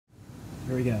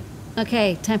Here we go.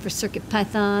 Okay, time for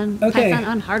CircuitPython. Okay. Python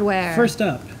on hardware. First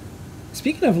up,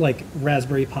 speaking of like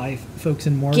Raspberry Pi folks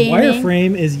and more, Gaming.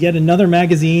 Wireframe is yet another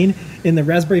magazine in the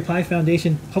Raspberry Pi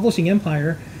Foundation publishing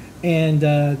empire, and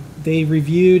they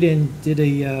reviewed and did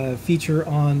a feature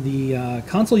on the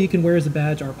console you can wear as a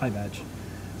badge, our Pi badge.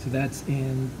 So that's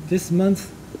in this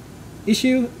month's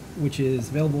issue, which is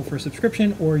available for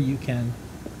subscription, or you can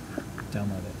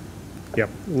download it. Yep,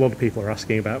 a lot of people are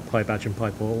asking about Pi Badge and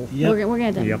Pi Portal. Yep. We're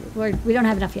gonna do. Yep. We don't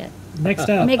have enough yet. Next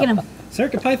up, Making them.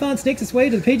 CircuitPython snakes its way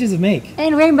to the pages of Make.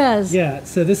 And rainbows. Yeah,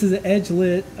 so this is an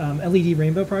edge-lit LED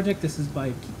rainbow project. This is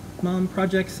by Mom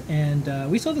Projects, and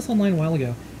we saw this online a while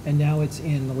ago, and now it's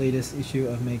in the latest issue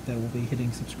of Make that will be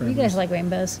hitting subscribers. You guys like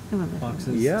rainbows? Come on.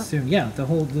 boxes Yeah. soon. Yeah,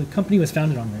 the company was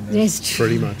founded on rainbows. It's true.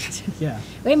 Pretty much. Yeah.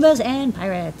 Rainbows and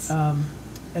pirates. And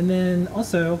then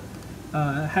also,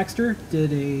 Hackster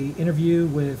did a interview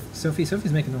with Sophie.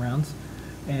 Sophie's making the rounds,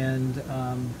 and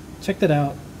check that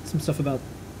out. Some stuff about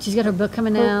She's got her book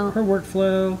coming her out.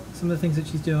 workflow, some of the things that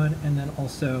she's doing, and then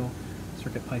also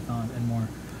CircuitPython and more.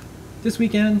 This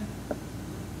weekend,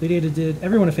 Lidata did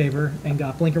everyone a favor and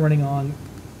got Blinker running on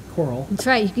Coral. That's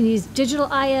right. You can use digital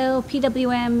I/O,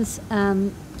 PWMs,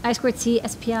 I2C,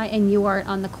 SPI, and UART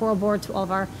on the Coral board to all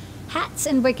of our hats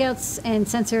and breakouts and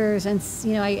sensors, and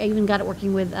I even got it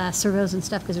working with servos and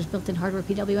stuff because there's built-in hardware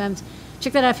PWMs.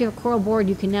 Check that out. If you have a Coral board,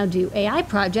 you can now do AI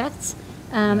projects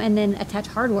and then attach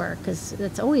hardware, because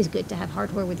it's always good to have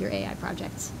hardware with your AI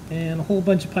projects. And a whole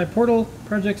bunch of PyPortal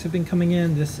projects have been coming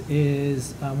in. This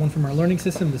is one from our learning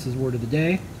system. This is Word of the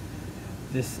Day.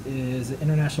 This is the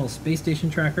International Space Station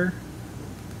Tracker.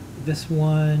 This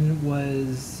one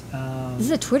was... This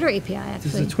is a Twitter API,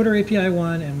 actually. This is a Twitter API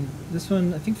one, and this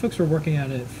one, I think folks were working at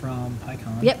it from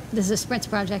PyCon. Yep, this is a Sprints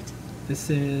project. This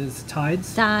is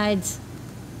Tides. Tides.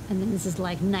 And then this is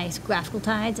like nice graphical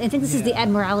tides. I think this is the Yeah.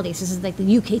 Admiralty. So this is like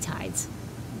the UK tides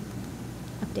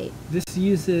update. This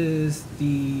uses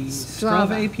the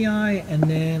Strava API, and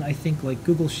then I think like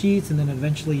Google Sheets, and then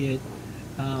eventually it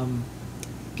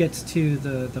gets to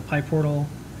the PyPortal.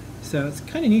 So it's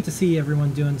kind of neat to see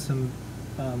everyone doing some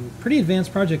pretty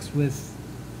advanced projects with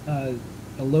a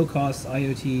low-cost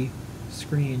IoT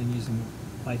screen and using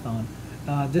Python.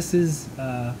 This is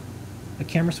a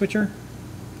camera switcher.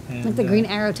 And, Like the green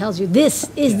arrow tells you, this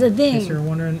is the in thing. case you're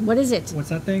wondering, What is it? what's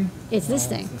that thing? It's this Oh,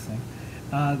 thing. It's this thing.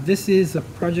 This is a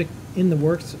project in the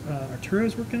works.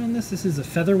 Arturo's working on this. This is a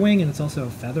feather wing, and it's also a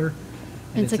feather.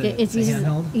 And It's like it uses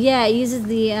handheld. yeah, it uses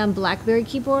the BlackBerry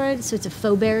keyboard, so it's a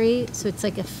faux berry, so it's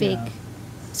like a fake Yeah.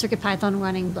 CircuitPython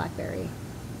running BlackBerry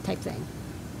type thing.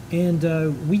 And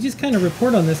we just kind of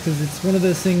report on this because it's one of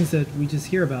those things that we just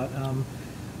hear about.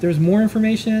 There's more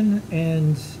information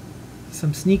and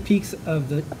some sneak peeks of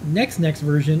the next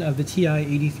version of the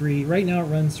TI-83. Right now it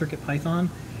runs CircuitPython,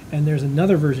 and there's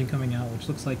another version coming out which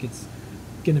looks like it's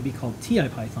going to be called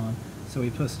TI-Python. So we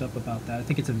posted up about that. I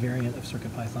think it's a variant of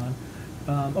CircuitPython.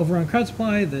 Over on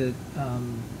CrowdSupply, the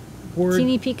board...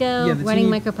 Teeny Pico, yeah, the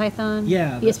running Teeny- MicroPython,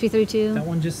 Yeah, ESP32. That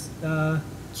one just...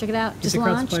 Check it out. hit Just the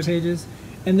launched. CrowdSupply pages.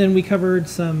 And then we covered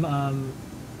some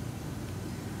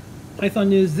Python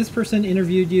news. This person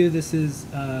interviewed you. This is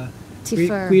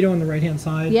Tifer. Guido on the right-hand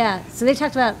side. Yeah, so they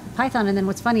talked about Python, and then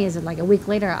what's funny is that like a week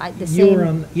later, You same were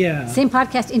on... Yeah. same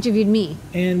podcast interviewed me.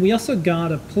 And we also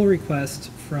got a pull request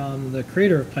from the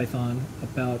creator of Python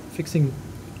about fixing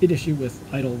an issue with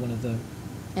Idle, one of the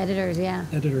Editors, yeah.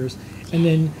 editors. And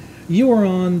then you were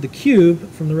on the Cube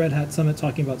from the Red Hat Summit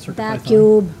talking about CircuitPython. That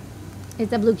cube.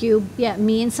 It's the blue cube. Yeah,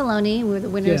 me and Saloni were the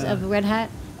winners Yeah. of Red Hat.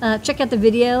 Check out the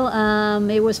video.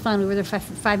 It was fun. We were there for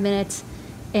 5 minutes,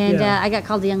 and Yeah. I got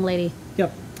called a young lady.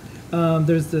 Yep.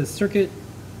 There's the Circuit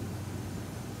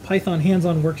Python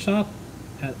hands-on workshop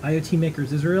at IoT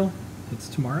Makers Israel. It's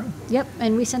tomorrow. Yep,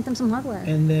 and we sent them some hardware.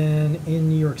 And then in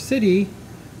New York City,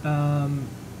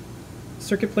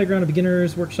 Circuit Playground, a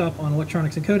beginner's workshop on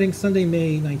electronics and coding, Sunday,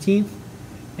 May 19th,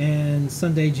 and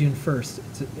Sunday, June 1st.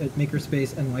 It's at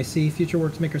Makerspace NYC.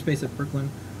 FutureWorks Makerspace at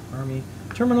Brooklyn Army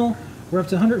Terminal. We're up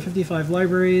to 155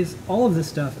 libraries. All of this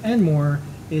stuff and more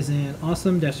is in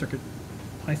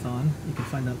awesome-CircuitPython. You can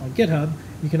find that on GitHub.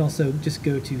 You can also just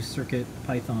go to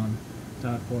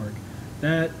circuitpython.org.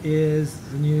 That is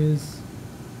the news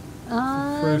for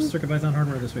On CircuitPython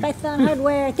hardware this week. Python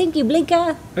hardware. Thank you,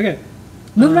 Blinka. Okay.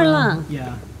 Moving right along.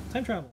 Yeah. Time travel.